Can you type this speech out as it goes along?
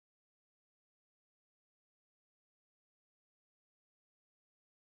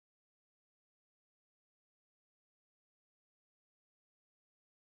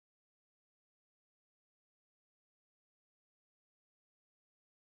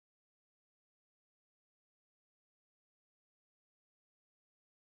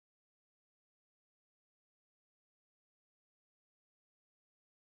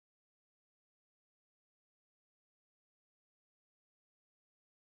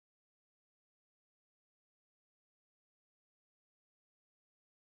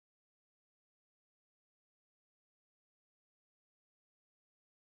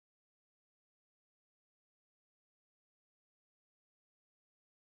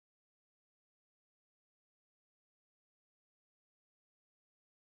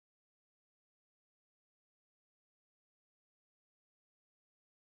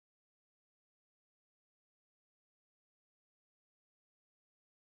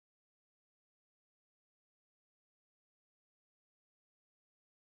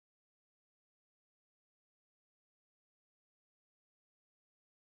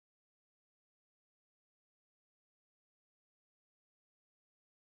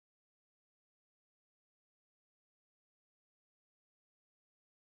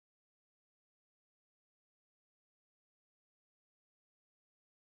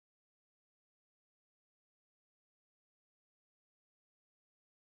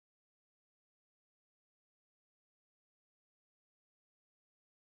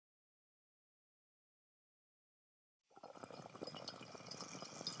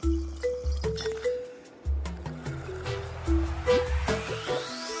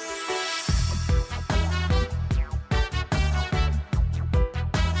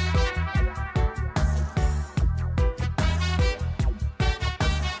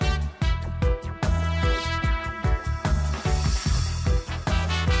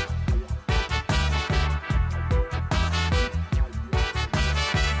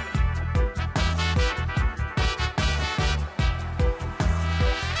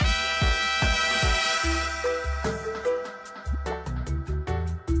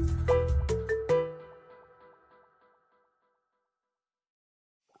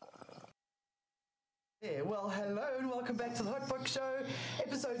Well, hello and welcome back to the Hot Box Show,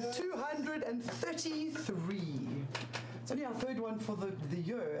 episode 233. It's only our third one for the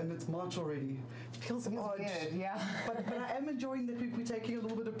year, and it's March already. It feels odd. Weird, yeah. But I am enjoying that we're taking a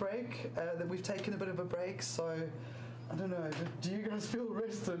little bit of break, that we've taken a bit of a break, so I don't know, do you guys feel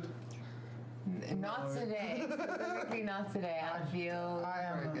rested? Not today. Specifically not today. I feel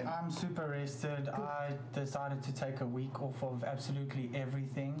I'm super rested. I decided to take a week off of absolutely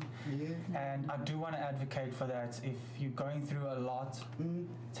everything. Yeah. And I do want to advocate for that. If you're going through a lot,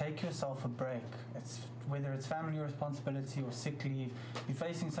 take yourself a break. Whether it's family responsibility or sick leave, you're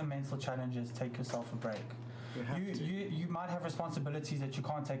facing some mental challenges, take yourself a break. You might have responsibilities that you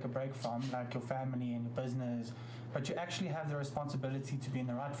can't take a break from, like your family and your business, but you actually have the responsibility to be in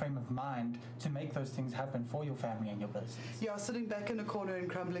the right frame of mind to make those things happen for your family and your business. Yeah, sitting back in a corner and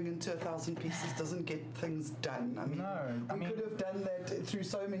crumbling into 1,000 pieces doesn't get things done. I mean, we could have done that through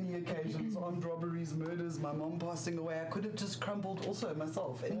so many occasions, armed robberies, murders, my mom passing away. I could have just crumbled also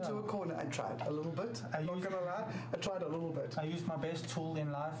myself into a corner. I tried a little bit. I'm not going to lie, I tried a little bit. I used my best tool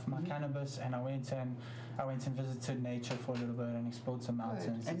in life, my cannabis, and I went and visited nature for a little bit and explored some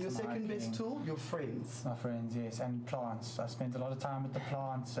mountains. And your second best tool? Your friends. My friends, yes, and plants. I spent a lot of time with the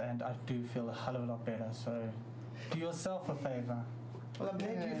plants and I do feel a hell of a lot better. So do yourself a favor. Well, I'm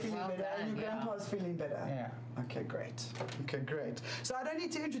glad you're feeling better and your grandpa's feeling better. Yeah. Okay, great. So I don't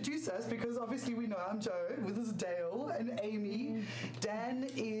need to introduce us because obviously we know I'm Joe, this is Dale and Amy. Dan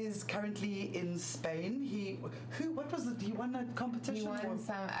is currently in Spain. He won a competition? He won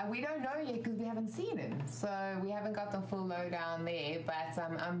some, we don't know yet because we haven't seen him. So we haven't got the full lowdown there, but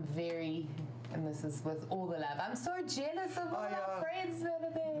I'm very... And this is with all the love. I'm so jealous of all our friends that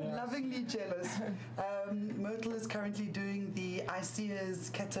are there. Yes. Lovingly jealous. Myrtle is currently doing the ICEA's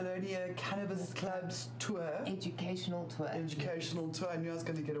Catalonia Cannabis Club's tour. Educational tour. I knew I was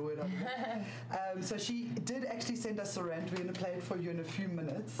going to get a word out of it. So she did actually send us a rant. We're going to play it for you in a few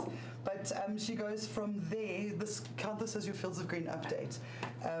minutes. But she goes from there. Count this as your Fields of Green update.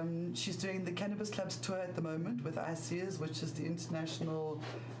 She's doing the Cannabis Club's tour at the moment with ICEA's, which is the international...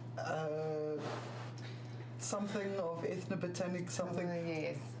 something of ethnobotanic something.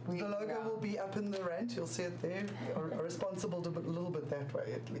 Yes. The logo will be up in the rant. You'll see it there. Are responsible to a little bit that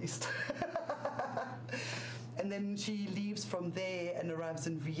way at least. And then she leaves from there and arrives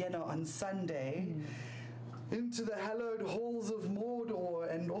in Vienna on Sunday. Into the hallowed halls of Mordor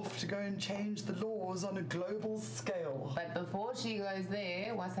and off to go and change the laws on a global scale. But before she goes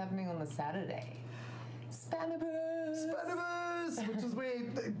there, what's happening on the Saturday? Spannabis, which is where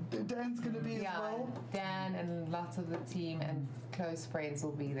Dan's going to be as well. Dan and lots of the team and close friends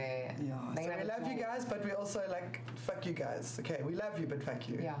will be there. Yeah, so we love you guys, but we also fuck you guys. Okay, we love you, but fuck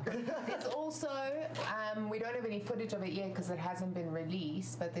you. Yeah. There's also, we don't have any footage of it yet because it hasn't been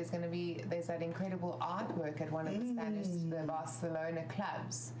released, but there's that incredible artwork at one of the the Barcelona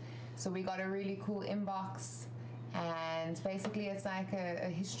clubs. So we got a really cool inbox. And basically it's like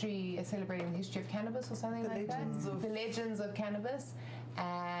celebrating the history of cannabis or something like that. The legends of cannabis.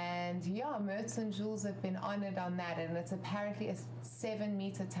 And Mertz and Jules have been honoured on that, and it's apparently a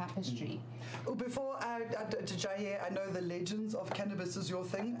 7-meter tapestry. Before Jaye, I know the legends of cannabis is your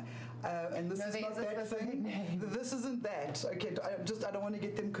thing, and this is not that thing. This isn't that. Okay, I don't want to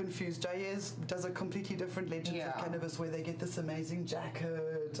get them confused. Jaye does a completely different legends of cannabis where they get this amazing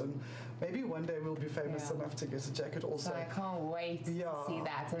jacket, and maybe one day we'll be famous enough to get a jacket also. So I can't wait to see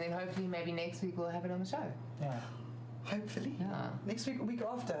that, and then hopefully maybe next week we'll have it on the show. Yeah. Hopefully. Yeah. Next week, a week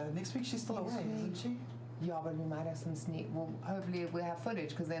after. Next week she's still away, isn't she? Yeah, but we might have some sneak. Well, hopefully we'll have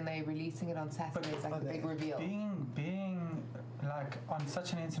footage because then they're releasing it on Saturday. It's like a big reveal. Being like on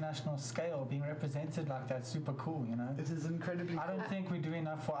such an international scale, being represented like that's super cool, you know. It is incredibly cool. I don't think we do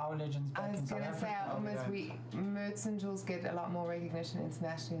enough for our legends back in South Africa. I was going to say, Mertz and Jules get a lot more recognition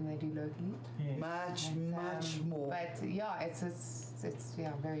internationally than they do locally. Yes. Much more. But yeah, it's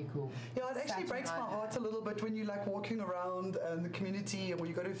very cool. Yeah, it actually breaks my heart a little bit when you walking around the community, or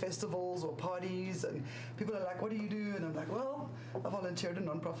you go to festivals or parties, and people are like, "What do you do?" And I'm like, "Well, I volunteer at a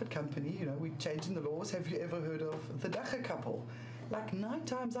non-profit company. You know, we're changing the laws. Have you ever heard of the Dacha couple?" 9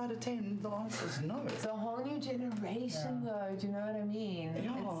 times out of 10, the answer is no. It's a whole new generation, though. Do you know what I mean?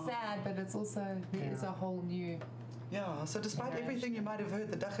 Yeah. It's sad, but it's also there is a whole new. Yeah. So despite everything you might have heard,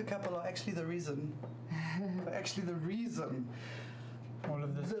 the Dacha couple are actually the reason. All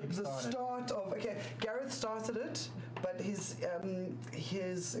of this the start of Gareth started it, but his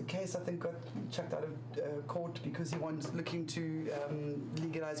case I think got chucked out of court because he was looking to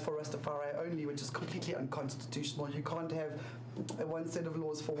legalize for Rastafari only, which is completely unconstitutional. You can't have one set of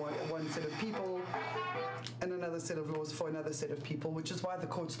laws for one set of people and another set of laws for another set of people, which is why the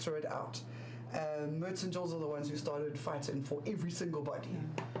courts threw it out. Mertz and Jules are the ones who started fighting for every single body.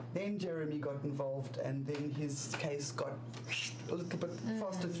 Then Jeremy got involved, and then his case got a little bit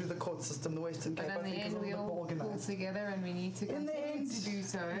faster through the court system. The Western Cape, I think, is a little bit more organized. Pull together, and we need to continue to do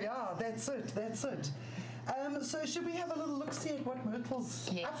so. Yeah, that's it. So should we have a little look-see at what Myrtle's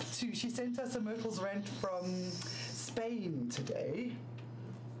up to? She sent us a Myrtle's rant from Spain today.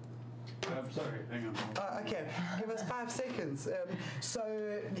 Sorry, hang on. Okay, give us 5 seconds.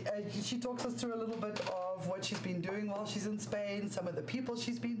 She talks us through a little bit of what she's been doing while she's in Spain, some of the people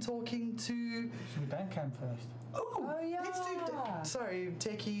she's been talking to. Should we Bandcamp first? Oh yeah. Let's do Sorry,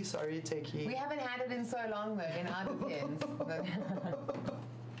 Techie. We haven't had it in so long though, in our defense.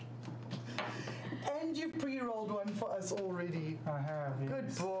 And you've pre-rolled one for us already. I have, yes.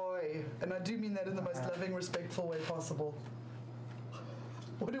 Good boy. And I do mean that in the most loving, respectful way possible.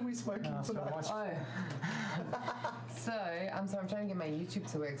 What are we smoking tonight? So, I'm sorry, I'm trying to get my YouTube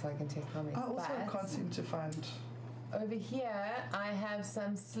to work so I can take comments. I also can't seem to find. Over here, I have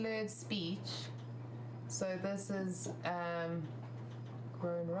some slurred speech. So this is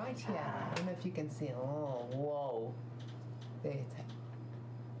grown right here. I don't know if you can see. Oh, whoa. There it is.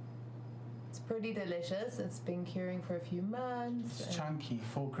 It's pretty delicious. It's been curing for a few months. It's chunky.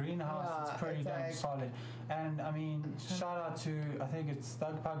 For greenhouse, it's pretty damn solid. And I mean, shout out to, I think it's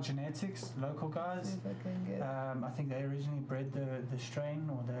Thug Pug Genetics, local guys. I think they originally bred the strain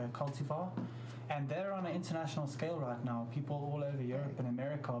or the cultivar. And they're on an international scale right now. People all over Europe and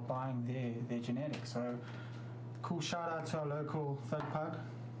America are buying their genetics. So, cool shout out to our local Thug Pug.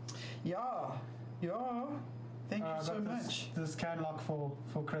 Yeah. Thank you so much. This can lock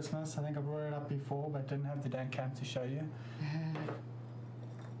for Christmas. I think I brought it up before, but didn't have the Bandcamp to show you.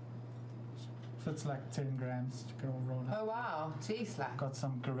 Fits like 10 grams to go roll up. Oh wow, jeez, like. Got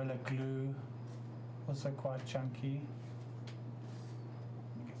some Gorilla Glue, also quite chunky.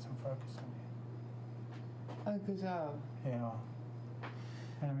 Let me get some focus on here. Oh, good job. Yeah.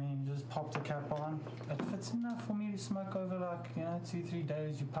 And I mean, you just pop the cap on. It fits enough for me to smoke over 2-3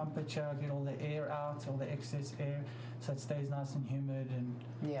 days. You pump it, get all the air out, all the excess air, so it stays nice and humid. And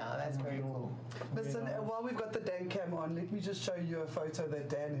yeah, that's very cool. Listen, while we've got the Dan cam on, let me just show you a photo that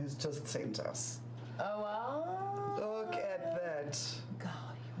Dan has just sent us. Oh wow! Look at that.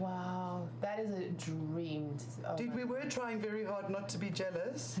 God, wow, that is a dream. Dude, we were trying very hard not to be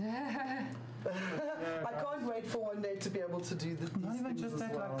jealous. I can't wait for one day to be able to do this. Not even just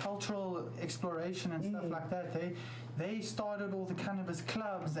that, like cultural exploration and stuff like that. They started all the cannabis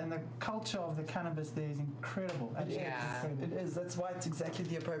clubs, and the culture of the cannabis there is incredible. Incredible. It is. That's why it's exactly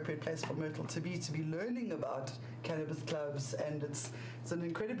the appropriate place for Myrtle to be learning about cannabis clubs, and it's an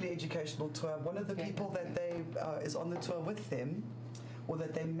incredibly educational tour. One of the people that they is on the tour with them, or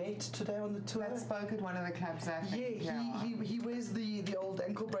that they met today on the tour. That spoke at one of the clubs, I think. Yeah, he wears the old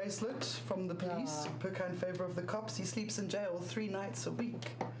ankle bracelet from the police, Purka in favour of the cops. He sleeps in jail 3 nights a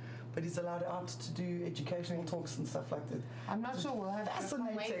week, but he's allowed out to do educational talks and stuff like that. I'm not sure we'll have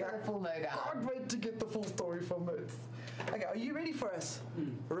fascinating. Wait for the full lowdown. Can't wait to get the full story from Myrtle. Okay, are you ready for us?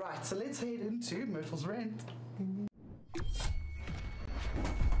 Right, so let's head into Myrtle's rant.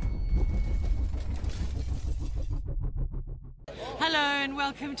 Hello and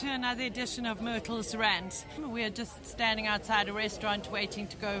welcome to another edition of Myrtle's Rant. We're just standing outside a restaurant waiting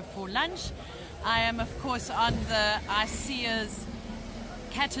to go for lunch. I am, of course, on the ICEA's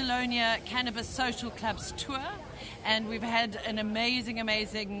Catalonia Cannabis Social Clubs tour, and we've had an amazing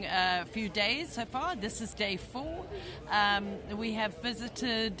few days so far. This is day 4. We have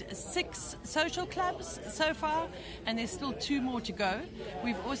visited 6 social clubs so far, and there's still 2 more to go.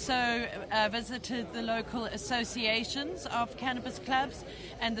 We've also visited the local associations of cannabis clubs,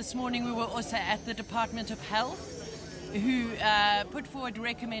 and this morning we were also at the Department of Health, who put forward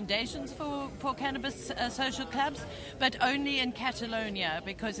recommendations for cannabis social clubs, but only in Catalonia,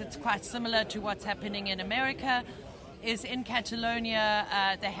 because it's quite similar to what's happening in America. Is in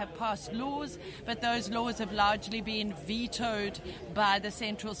Catalonia, they have passed laws, but those laws have largely been vetoed by the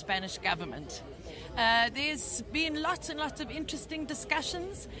central Spanish government. There's been lots and lots of interesting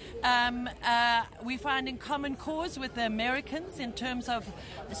discussions. We find in common cause with the Americans in terms of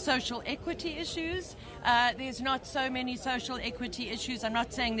social equity issues. There's not so many social equity issues. I'm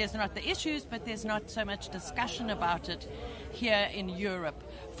not saying there's not the issues, but there's not so much discussion about it here in Europe.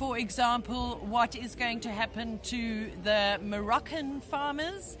 For example, what is going to happen to the Moroccan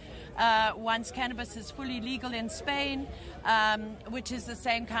farmers once cannabis is fully legal in Spain, which is the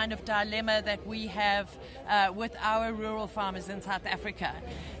same kind of dilemma that we have with our rural farmers in South Africa.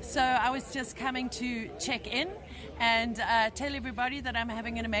 So I was just coming to check in and tell everybody that I'm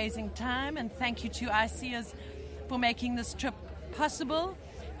having an amazing time, and thank you to ICEAs for making this trip possible.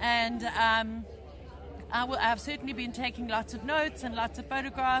 And I've certainly been taking lots of notes and lots of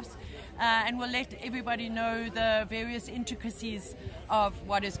photographs, and will let everybody know the various intricacies of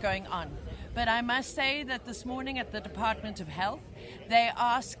what is going on. But I must say that this morning at the Department of Health, they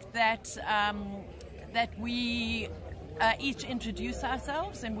asked that we each introduce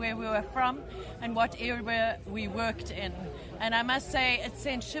ourselves and where we were from and what area we worked in. And I must say it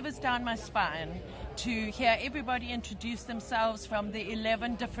sent shivers down my spine to hear everybody introduce themselves from the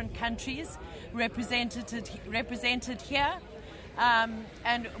 11 different countries represented here.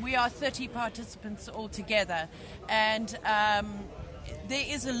 And we are 30 participants altogether. And there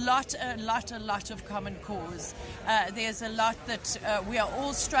is a lot of common cause. There's a lot that we are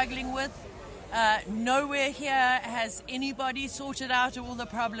all struggling with. Nowhere here has anybody sorted out all the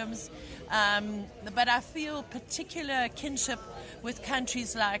problems. But I feel particular kinship with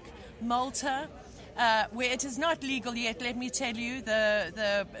countries like Malta, where it is not legal yet. Let me tell you,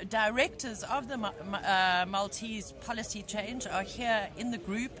 the directors of the Maltese policy change are here in the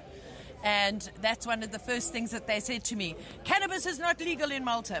group. And that's one of the first things that they said to me. Cannabis is not legal in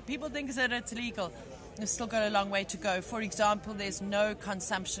Malta. People think that it's legal. We've still got a long way to go. For example, there's no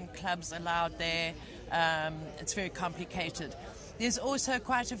consumption clubs allowed there. It's very complicated. There's also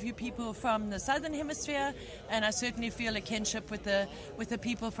quite a few people from the Southern Hemisphere, and I certainly feel a kinship with the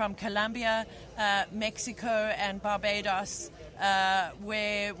people from Colombia, Mexico and Barbados,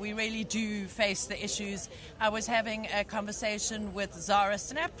 where we really do face the issues. I was having a conversation with Zara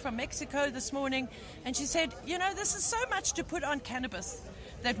Snap from Mexico this morning, and she said, this is so much to put on cannabis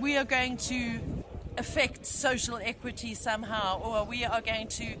that we are going to affect social equity somehow, or we are going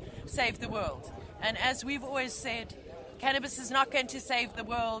to save the world. And as we've always said, cannabis is not going to save the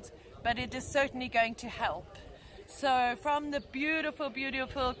world, but it is certainly going to help. So from the beautiful,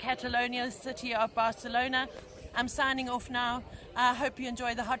 beautiful Catalonia city of Barcelona, I'm signing off now. I hope you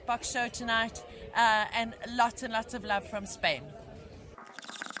enjoy the Hot Box show tonight, and lots of love from Spain.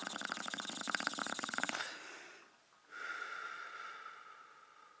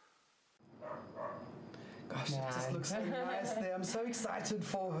 Gosh, it just looks so nice there. I'm so excited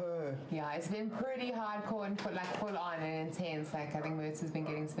for her. Yeah, it's been pretty hardcore and full on and intense. Like, I think Mertz has been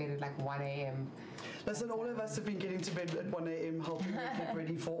getting to bed at like 1 a.m. Listen, all of us have been getting to bed at 1 a.m. helping me get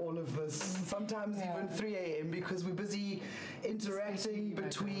ready for all of this. Sometimes even 3 a.m. because we're busy interacting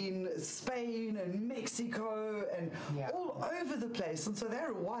between Spain and Mexico and all over the place. And so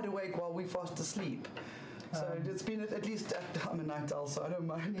they're wide awake while we're fast asleep. So it's been at least, I'm a night owl, so I don't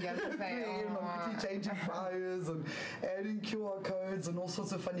mind. I'm quickly changing fires and adding QR codes and all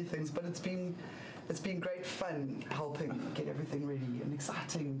sorts of funny things. But it's been great fun helping get everything ready and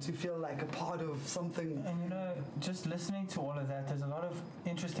exciting to feel like a part of something. And just listening to all of that, there's a lot of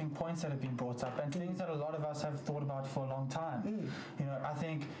interesting points that have been brought up and things that a lot of us have thought about for a long time. I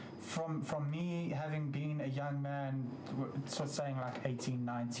think from me having been a young man, sort of saying like 18,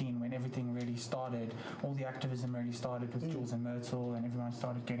 19, when everything really started, all the activism really started with Jules and Myrtle, and everyone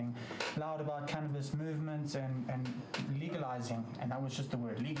started getting loud about cannabis movements and legalizing, and that was just the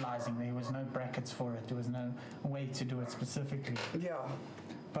word, legalizing. There was no brackets for it. There was no way to do it specifically. Yeah.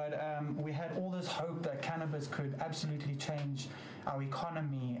 But we had all this hope that cannabis could absolutely change our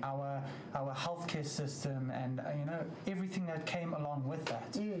economy, our healthcare system, and everything that came along with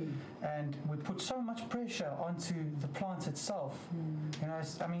that. And we put so much pressure onto the plant itself.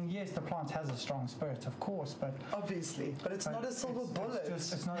 Yes, the plant has a strong spirit, of course, but obviously, but it's not a silver bullet.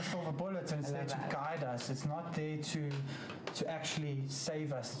 It's not a silver bullet, and it's there to guide us. It's not there to actually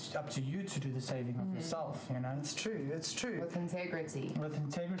save us. It's up to you to do the saving of yourself. It's true. With integrity.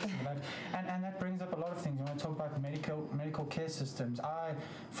 And that brings up a lot of things. You want to talk about medical care systems. I,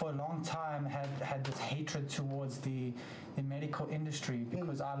 for a long time, had this hatred towards the medical industry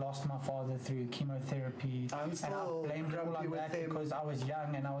because I lost my father through chemotherapy, and I blamed it all on that because I was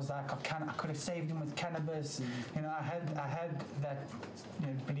young and I was like, I could have saved him with cannabis. I had that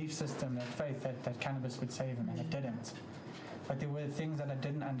belief system, that faith that cannabis would save him, and it didn't. But there were things that I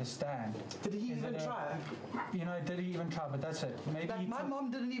didn't understand. Did he even try? Did he even try? But that's it. Maybe my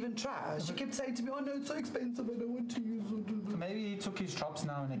mom didn't even try. She kept saying to me, "Oh no, it's so expensive. I don't want to use it." Maybe he took his drops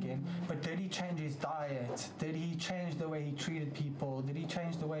now and again. But did he change his diet? Did he change the way he treated people? Did he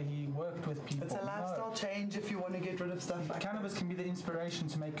change the way he worked with people? It's a lifestyle change if you want to get rid of stuff like cannabis can be the inspiration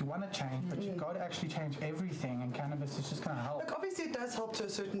to make you want to change, but you've got to actually change everything, and cannabis is just going to help. Look, obviously it does help to a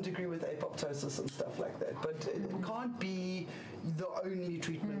certain degree with apoptosis and stuff like that, but it can't be the only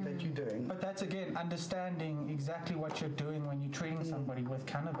treatment that you're doing. But that's, again, understanding exactly what you're doing when you're treating somebody with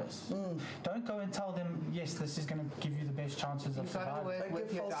cannabis. Don't go and tell them, yes, this is going to give you the best chances of survive. Work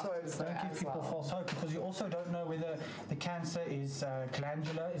with your doctors. Don't give people false hope, because you also don't know whether the cancer is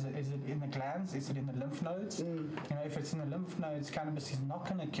glandular. Is it in the glands? Is it in the lymph nodes? You know, if it's in the lymph nodes, cannabis is not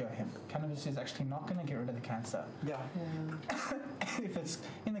going to cure him. Cannabis is actually not going to get rid of the cancer. Yeah. If it's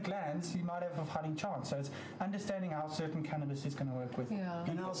in the glands, you might have a fighting chance. So it's understanding how certain cannabis is going to work with. Yeah.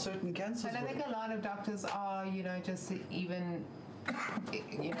 And how certain cancers And I think a lot of doctors are, you know, just even,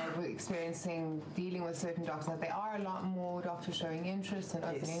 you know, dealing with certain doctors, that there are a lot more doctors showing interest and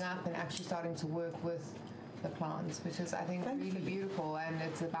opening up and actually starting to work with the plants, which is, I think, really beautiful, and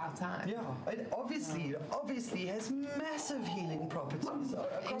it's about time. Yeah, it obviously has massive healing properties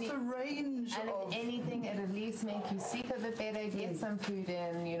across a range and of... if anything, it at least make you sleep a bit better, get some food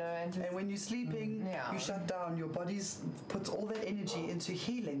in, you know, and when you're sleeping, you shut down, your body puts all that energy into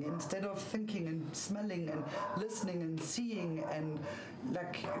healing instead of thinking and smelling and listening and seeing, and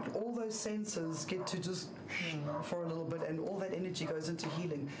like all those senses get to just for a little bit, and all that energy goes into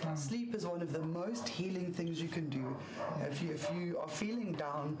healing. Sleep is one of the most healing things you can do. If you are feeling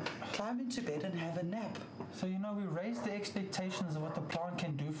down, climb into bed and have a nap. So, you know, we raise the expectations of what the plant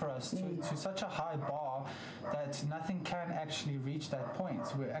can do for us to such a high bar that nothing can actually reach that point.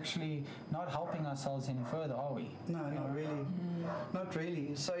 We're actually not helping ourselves any further, are we? No, not really. Not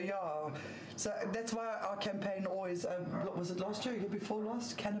really. So, so that's why our campaign always, was it last year, year before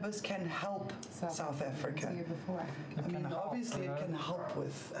last? Cannabis can help South Africa. The year before. I mean, obviously it can help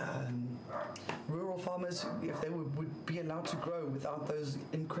with rural farmers if they would be allowed to grow without those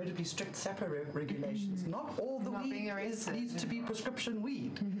incredibly strict SAPA regulations. Not all the weed needs to be prescription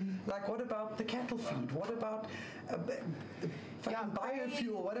weed. Like, what about the cattle feed? What about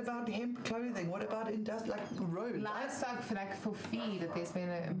biofuel? What about hemp clothing? What about roads? Livestock for feed, there's been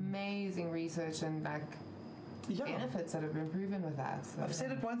amazing research and benefits that have been proven with that. So, I've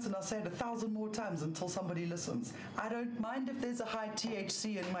said it once and I'll say it 1,000 more times until somebody listens. I don't mind if there's a high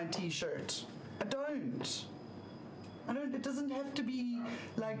THC in my t-shirt. I don't. It doesn't have to be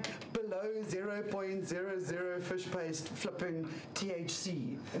like below 0.00 fish paste flipping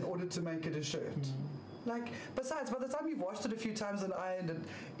THC in order to make it a shirt. Like, besides, by the time you've washed it a few times and ironed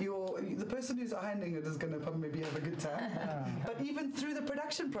it, the person who's ironing it is going to probably maybe have a good time. But even through the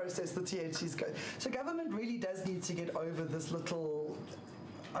production process, the THCs go. So government really does need to get over this little,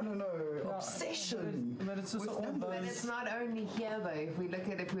 I don't know, obsession. But it's just But it's not only here, though.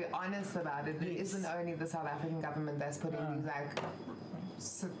 If we're honest about it, it isn't only the South African government that's putting these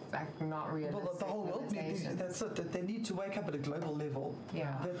not realistic. Well, the whole world needs, that's it. That they need to wake up at a global level.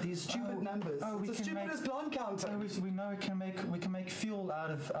 Yeah. That these stupid numbers. It's the stupidest plant counter. We know we can make fuel out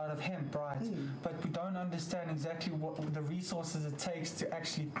of hemp, right? But we don't understand exactly what the resources it takes to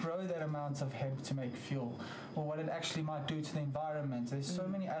actually grow that amount of hemp to make fuel, or what it actually might do to the environment. There's so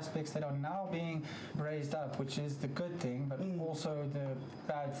many aspects that are now being raised up, which is the good thing, but also the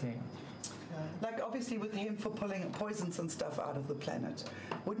bad thing. Like, obviously, with hemp for pulling poisons and stuff out of the planet,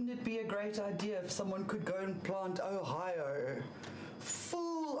 wouldn't it be a great idea if someone could go and plant Ohio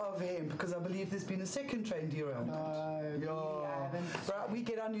full of hemp? Because I believe there's been a second train derailment. Right, we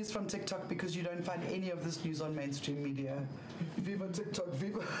get our news from TikTok because you don't find any of this news on mainstream media. Viva TikTok,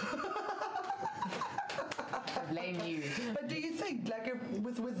 viva. Blame you. But do you think,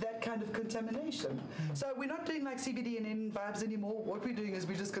 with that kind of contamination? So we're not doing like CBD&N vibes anymore. What we're doing is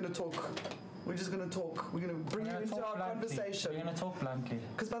we're just going to talk. We're just going to talk. We're going to bring you into our conversation. We're going to talk bluntly.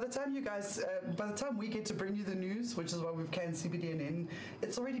 Because by the time we get to bring you the news, which is why we've canned CBD&N,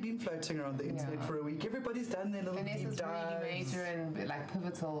 it's already been floating around the internet for a week. Everybody's done their little deep dives. Really major and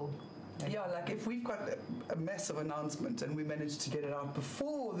pivotal. Yeah, like if we've got a massive announcement and we manage to get it out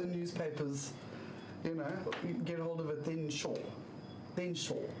before the newspapers, get hold of it, then sure.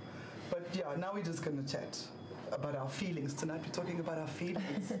 But yeah, now we're just going to chat about our feelings. Tonight we're talking about our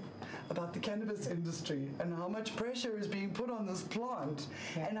feelings, about the cannabis industry and how much pressure is being put on this plant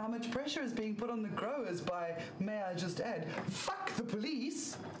and how much pressure is being put on the growers by, may I just add, fuck the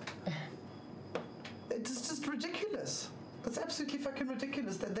police. It's just ridiculous. It's absolutely fucking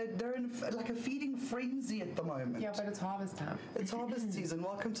ridiculous that they're in a feeding frenzy at the moment. Yeah, but it's harvest time. It's harvest season.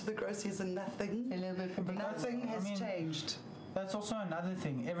 Welcome to the grow season. Nothing has changed. That's also another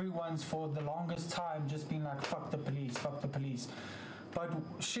thing. Everyone's for the longest time just been like, fuck the police. But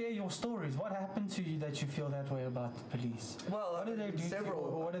share your stories. What happened to you that you feel that way about the police? Well, what did they do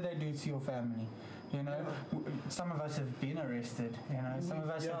what did they do to your family? Some of us have been arrested. Some of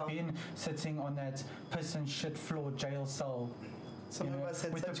us have been sitting on that piss and shit floor jail cell. Some of us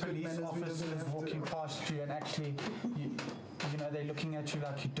had with the police officers walking past you, and actually, they're looking at you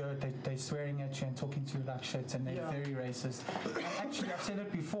like you dirt. They're swearing at you and talking to you like shit, and they're very racist. And actually, I've said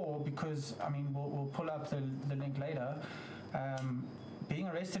it before because we'll pull up the link later. being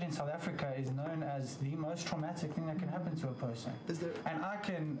arrested in South Africa is known as the most traumatic thing that can happen to a person. And I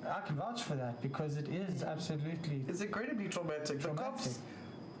can vouch for that because it is absolutely... It's incredibly traumatic. The cops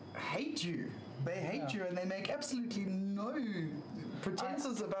hate you. They hate you and they make absolutely no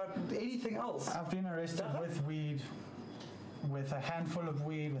pretenses about anything else. I've been arrested with weed, with a handful of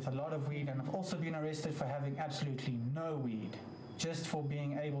weed, with a lot of weed, and I've also been arrested for having absolutely no weed. Just for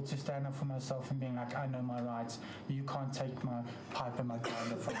being able to stand up for myself and being like, I know my rights. You can't take my pipe and my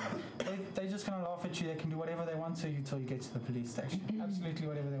grinder from me. They're just going to laugh at you. They can do whatever they want to you till you get to the police station. Absolutely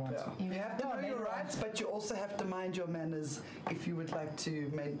whatever they want to. You have to know your rights, but you also have to mind your manners if you would like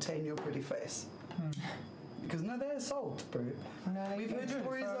to maintain your pretty face. Because they're assault, bro. No, we've heard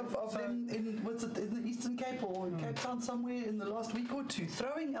stories of them in the Eastern Cape or in Cape Town somewhere in the last week or two,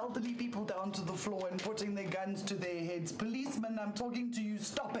 throwing elderly people down to the floor and putting their guns to their heads. Policemen, I'm talking to you,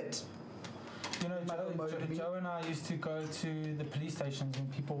 stop it. You know, Joe and I used to go to the police stations when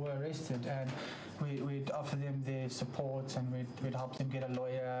people were arrested, and we'd offer them their support, and we'd help them get a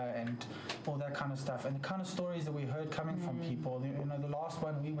lawyer and all that kind of stuff. And the kind of stories that we heard coming from people, you know, the last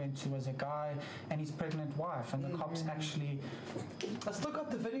one we went to was a guy and his pregnant wife, and the cops actually... I still got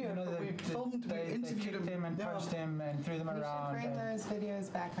the video. You know, they interviewed them and punched them and threw them around. We should bring those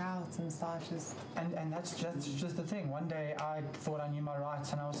videos back out and start just... And that's just the thing. One day I thought I knew my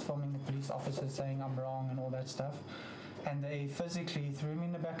rights, and I was filming the police officers saying I'm wrong and all that stuff, and they physically threw me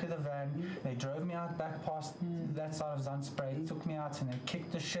in the back of the van. They drove me out back past that side of Zandspruit, took me out, and they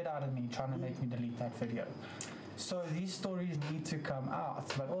kicked the shit out of me trying to make me delete that video. So these stories need to come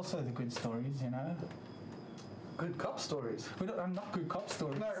out, but also the good stories, you know. Good cop stories. I'm not good cop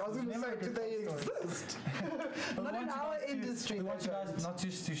stories. No, I was going to say, do they exist? Not in our industry. We want you guys not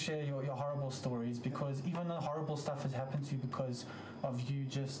just to share your horrible stories, because even though horrible stuff has happened to you because of you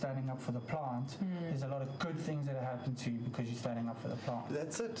just standing up for the plant, there's a lot of good things that have happened to you because you're standing up for the plant.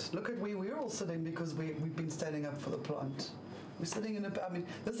 That's it. Look at where we're all sitting because we've been standing up for the plant. We're sitting in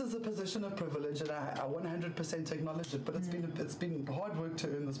this is a position of privilege, and I 100% acknowledge it, but it's been hard work to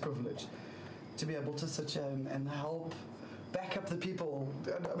earn this privilege. To be able to sit here and help back up the people.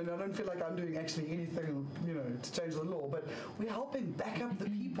 I mean, I don't feel like I'm doing actually anything, you know, to change the law, but we're helping back up the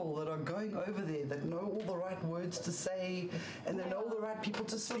people that are going over there, that know all the right words to say, and they know all the right people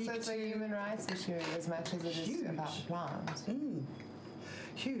to speak to. It's a human rights issue as much as it is about the plant.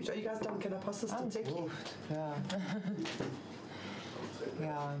 Huge. Are you guys done? Can I pass this to Techie? Yeah.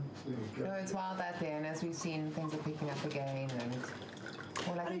 Yeah. No, it's wild out there, and as we've seen, things are picking up again, and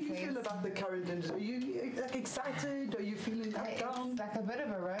how do you feel about the current industry? Are you excited? Are you feeling up, down? It's like a bit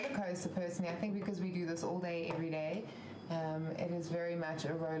of a roller coaster, personally. I think because we do this all day, every day, it is very much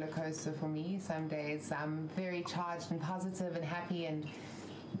a roller coaster for me. Some days I'm very charged and positive and happy and,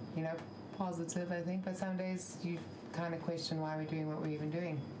 you know, positive, I think. But some days you kind of question why we're doing what we're even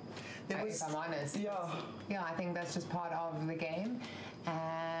doing. If I'm honest. Yeah, I think that's just part of the game.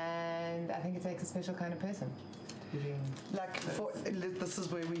 And I think it takes a special kind of person. Like, this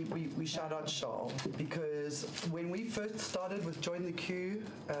is where we shout out Charles, because when we first started with Join the Queue,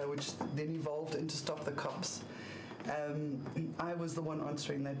 which then evolved into Stop the Cops, I was the one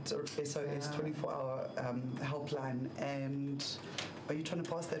answering that SOS 24-hour helpline. And are you trying to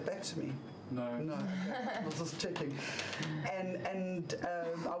pass that back to me? No. Okay. I was just checking. And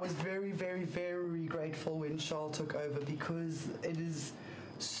I was very, very, very grateful when Charles took over, because it is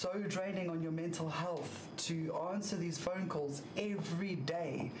so draining on your mental health to answer these phone calls every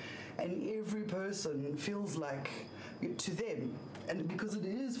day, and every person feels like, to them, and because it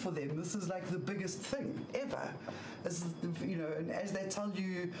is for them, this is like the biggest thing ever. This is, you know, and as they tell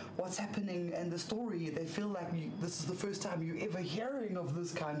you what's happening and the story, they feel like this is the first time you're ever hearing of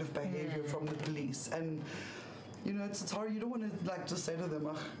this kind of behavior from the police. And you know, it's hard. You don't want to like just say to them,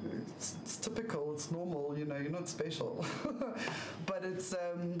 it's typical, it's normal, you know, you're not special. But it's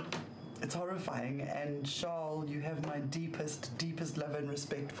horrifying. And Charles, you have my deepest love and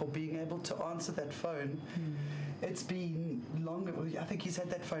respect for being able to answer that phone. It's been longer. I think he's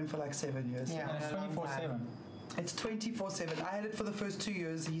had that phone for like 7 years. Yeah, it's 24/7. It's 24/7. I had it for the first 2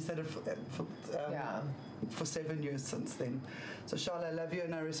 years. He's had it for 7 years since then. So Charles, I love you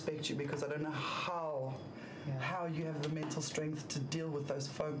and I respect you, because I don't know how you have the mental strength to deal with those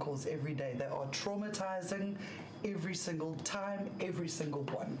phone calls every day. They are traumatizing every single time, every single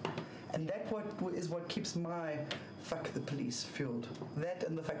one. And that is what keeps my fuck the police fueled. That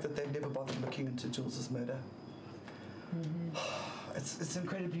and the fact that they've never bothered looking into Jules's murder. It's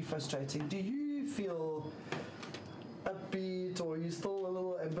incredibly frustrating. Do you feel upbeat, or are you still a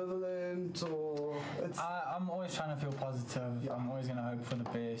little ambivalent, or I'm always trying to feel positive. I'm always going to hope for the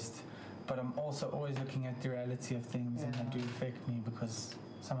best. but I'm also always looking at the reality of things, and they do affect me because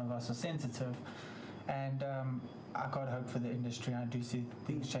some of us are sensitive. And I got hope for the industry. I do see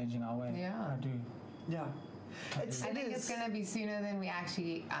things changing our way. Yeah. I do. Yeah. I think it's going to be sooner than we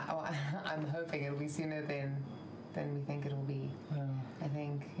actually. I'm hoping it'll be sooner than we think it'll be. Yeah. I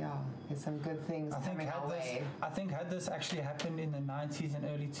think, there's some good things coming our way. I think had this actually happened in the 90s and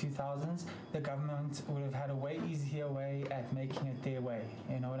early 2000s, the government would have had a way easier way at making it their way.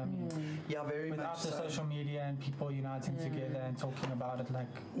 You know what I mean? Yeah, very Without much the so. social media and people uniting together and talking about it, like,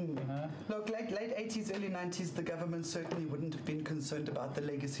 you know? Look, late 80s, early 90s, the government certainly wouldn't have been concerned about the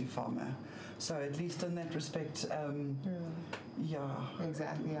legacy farmer. So at least in that respect,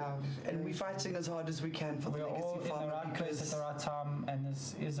 Exactly, And we're fighting as hard as we can for the legacy farmer. We're all in the right place at the right time, and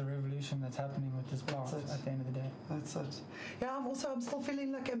this is a revolution that's happening with this plant at the end of the day. That's it. Yeah, I'm still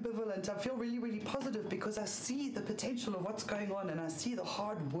feeling like ambivalent. I feel really, really positive because I see the potential of what's going on, and I see the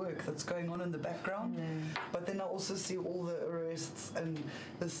hard work that's going on in the background. But then I also see all the arrests and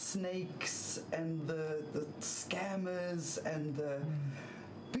the snakes and the scammers and the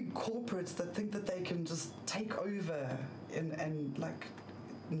big corporates that think that they can just take over and like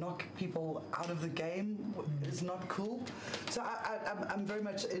knock people out of the game is not cool. So I'm very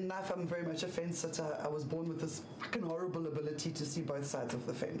much in life. I'm very much a fence sitter. I was born with this fucking horrible ability to see both sides of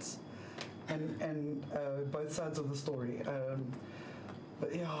the fence, and both sides of the story.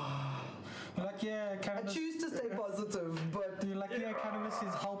 But yeah. You're like, cannabis. I choose to stay positive, but you're like, cannabis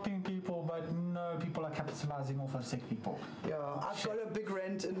is helping people, but no, people are capitalizing off of sick people. Yeah, I've got a big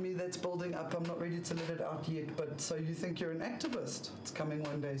rant in me that's building up. I'm not ready to let it out yet, but so you think you're an activist? It's coming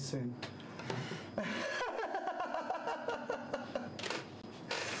one day soon.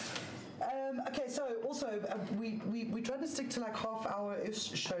 Okay, so also we try to stick to like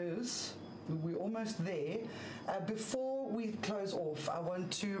half-hour-ish shows. We're almost there. Before we close off, I want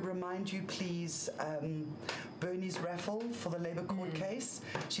to remind you, please, Bernie's raffle for the Labour Court case.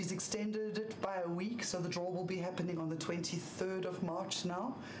 She's extended it by a week, so the draw will be happening on the 23rd of March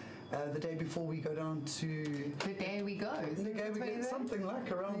now. The day before we go down to... The day we go. The day we get something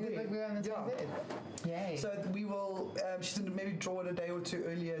like around there. Like we're on the 23rd. Yay. So we will... she's going to maybe draw it a day or two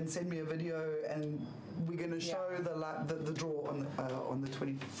earlier and send me a video, and we're going to show the draw on the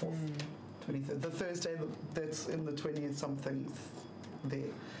 24th. 23rd, the Thursday that's in the 20th something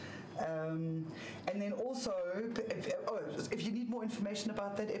there. And then also, if you need more information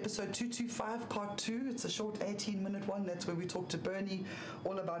about that, episode 225, part 2, it's a short 18-minute one. That's where we talk to Bernie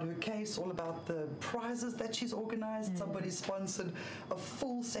all about her case, all about the prizes that she's organized. Somebody sponsored a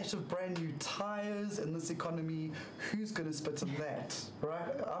full set of brand new tires in this economy. Who's going to spit on that,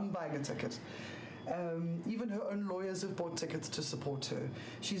 right? I'm buying a ticket. Even her own lawyers have bought tickets to support her.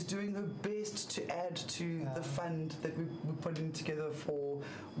 She's doing her best to add to the fund that we're putting together for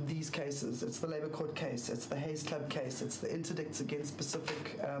these cases. It's the Labour Court case, it's the Hayes Club case, it's the interdicts against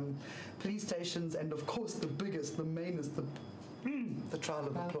specific police stations, and of course the biggest, the mainest, the trial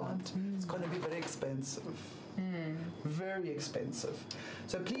of the plant. It's going to be very expensive. Very expensive.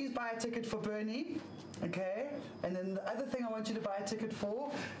 So please buy a ticket for Bernie. Okay, and then the other thing I want you to buy a ticket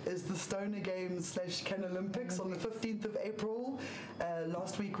for is the Stoner Games / Can Olympics on the 15th of April.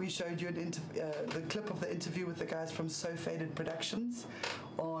 Last week we showed you the clip of the interview with the guys from So Faded Productions.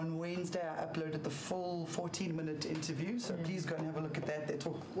 On Wednesday I uploaded the full 14-minute interview, so please go and have a look at that. They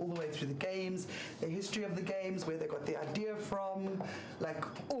talk all the way through the games, the history of the games, where they got the idea from, like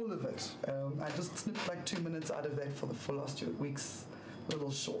all of it. I just snipped like 2 minutes out of that for last week's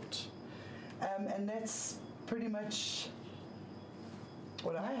little short. And that's pretty much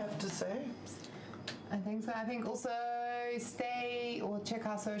what I have to say. I think so. I think also stay or check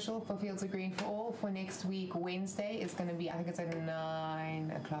our social for Fields of Green for All for next week. Wednesday is going to be, I think it's at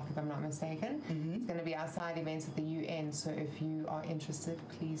 9 o'clock if I'm not mistaken. It's going to be our side event at the UN. So if you are interested,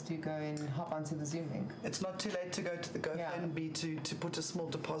 please do go and hop onto the Zoom link. It's not too late to go to the GoFundMe to put a small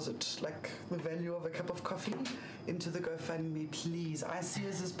deposit, like the value of a cup of coffee, into the GoFundMe, please.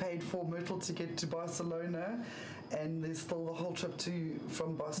 ICEAS is paid for Myrtle to get to Barcelona, and there's still the whole trip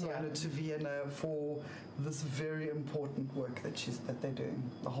from Barcelona to Vienna for this very important work that they're doing.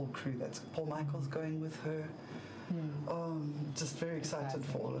 The whole crew. That's Paul Michael's going with her. Just very excited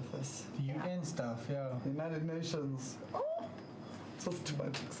for all of this. The UN stuff, United Nations. Just too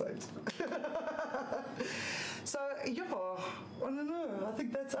much excited. So, I don't know. I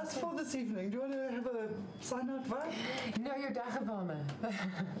think that's us for this evening. Do you want to have a sign-out vibe? No, you're Dagobama.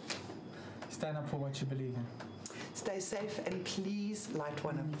 Stand up for what you believe in. Stay safe, and please light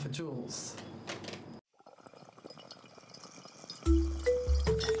one up for Jules.